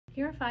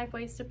Here are 5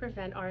 ways to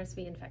prevent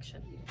RSV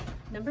infection.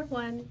 Number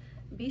 1,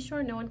 be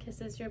sure no one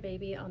kisses your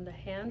baby on the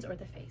hands or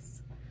the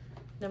face.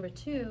 Number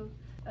 2,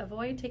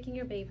 avoid taking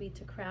your baby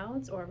to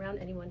crowds or around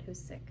anyone who's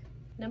sick.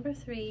 Number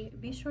 3,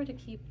 be sure to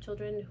keep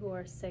children who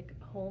are sick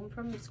home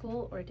from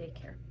school or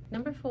daycare.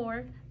 Number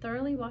 4,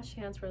 thoroughly wash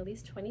hands for at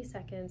least 20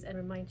 seconds and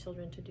remind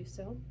children to do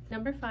so.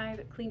 Number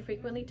 5, clean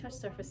frequently touched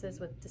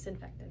surfaces with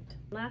disinfectant.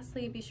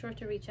 Lastly, be sure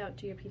to reach out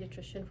to your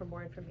pediatrician for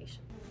more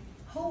information.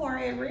 Who are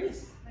at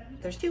risk?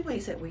 There's 2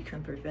 ways that we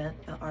can prevent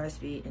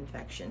RSV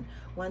infection.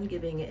 One,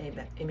 giving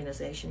an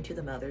immunization to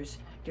the mothers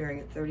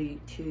during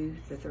 32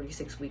 to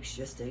 36 weeks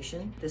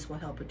gestation. This will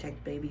help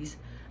protect babies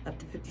up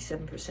to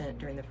 57%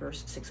 during the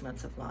first 6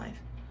 months of life.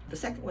 The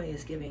second way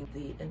is giving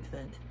the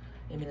infant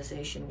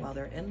immunization while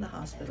they're in the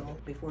hospital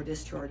before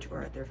discharge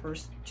or at their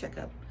first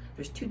checkup.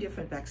 There's 2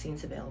 different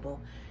vaccines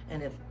available,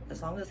 and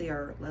as long as they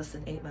are less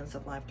than 8 months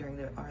of life during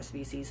the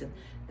RSV season,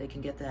 they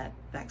can get that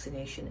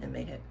vaccination and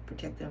may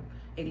protect them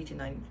 80 to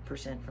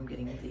 90% from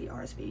getting the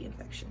RSV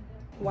infection.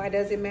 Why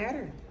does it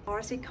matter?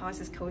 RSV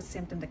causes cold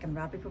symptoms that can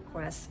rapidly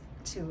progress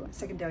to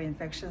secondary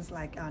infections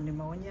like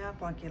pneumonia,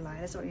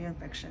 bronchiolitis, or ear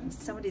infections.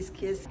 Some of these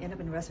kids end up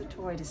in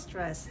respiratory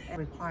distress and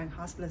requiring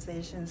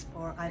hospitalizations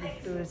for IV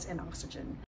fluids and oxygen.